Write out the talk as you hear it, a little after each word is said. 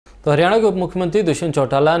तो हरियाणा के उप मुख्यमंत्री दुष्यंत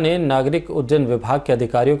चौटाला ने नागरिक उड्डयन विभाग के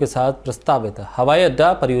अधिकारियों के साथ प्रस्तावित हवाई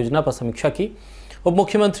अड्डा परियोजना पर समीक्षा की। उप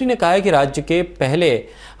मुख्यमंत्री ने कहा है कि राज्य के पहले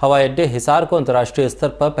हवाई अड्डे हिसार को अंतर्राष्ट्रीय स्तर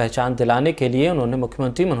पर पहचान दिलाने के लिए उन्होंने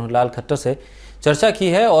मुख्यमंत्री मनोहर लाल खट्टर से चर्चा की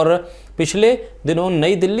है और पिछले दिनों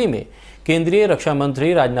नई दिल्ली में केंद्रीय रक्षा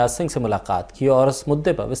मंत्री राजनाथ सिंह से मुलाकात की और इस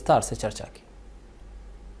मुद्दे पर विस्तार से चर्चा की।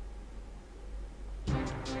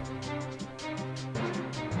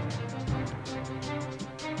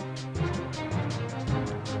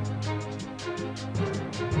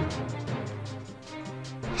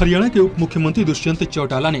 हरियाणा के उप मुख्यमंत्री दुष्यंत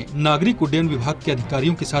चौटाला ने नागरिक उड्डयन विभाग के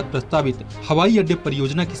अधिकारियों के साथ प्रस्तावित हवाई अड्डे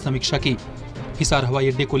परियोजना की समीक्षा की। हिसार हवाई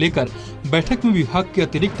अड्डे को लेकर बैठक में विभाग के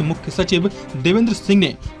अतिरिक्त मुख्य सचिव देवेंद्र सिंह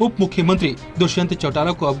ने उप मुख्यमंत्री दुष्यंत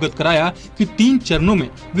चौटाला को अवगत कराया कि 3 चरणों में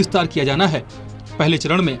विस्तार किया जाना है। पहले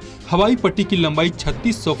चरण में हवाई पट्टी की लंबाई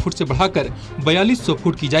 3600 फुट से बढ़ाकर 4200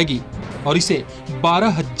 फुट की जाएगी और इसे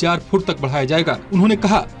 12,000 फुट तक बढ़ाया जाएगा। उन्होंने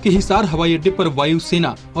कहा कि हिसार हवाई अड्डे पर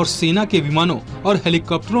वायुसेना और सेना के विमानों और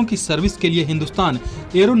हेलीकॉप्टरों की सर्विस के लिए हिंदुस्तान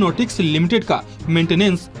एरोनॉटिक्स लिमिटेड का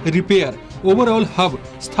मेंटेनेंस, रिपेयर, ओवरऑल हब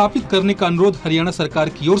स्थापित करने का अनुरोध हरियाणा सरकार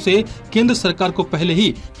की ओर से केंद्र सरकार को पहले ही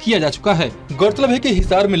किया जा चुका है। गौरतलब है कि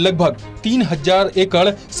हिसार में लगभग 3000 एकड़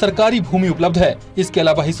सरकारी भूमि उपलब्ध है। इसके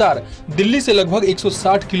अलावा हिसार दिल्ली से लगभग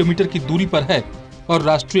 160 किलोमीटर की दूरी पर है और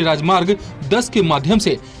राष्ट्रीय राजमार्ग 10 के माध्यम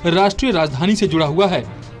से राष्ट्रीय राजधानी से जुड़ा हुआ है।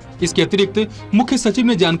 इसके अतिरिक्त मुख्य सचिव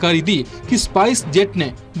ने जानकारी दी कि स्पाइस जेट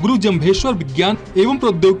ने गुरु जम्भेश्वर विज्ञान एवं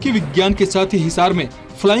प्रौद्योगिकी विज्ञान के साथ ही हिसार में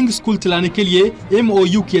फ्लाइंग स्कूल चलाने के लिए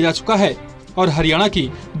MOU किया जा चुका है और हरियाणा की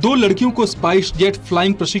 2 लड़कियों को स्पाइस जेट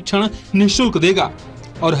फ्लाइंग प्रशिक्षण निःशुल्क देगा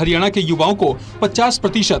और हरियाणा के युवाओं को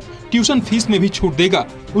 50% ट्यूशन फीस में भी छूट देगा।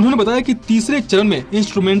 उन्होंने बताया कि तीसरे चरण में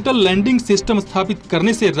इंस्ट्रूमेंटल लैंडिंग सिस्टम स्थापित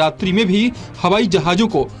करने से रात्रि में भी हवाई जहाजों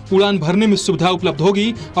को उड़ान भरने में सुविधा उपलब्ध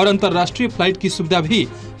होगी और अंतर्राष्ट्रीय फ्लाइट की सुविधा भी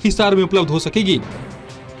हिसार में उपलब्ध हो सकेगी।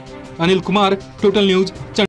 Anil Kumar, total news.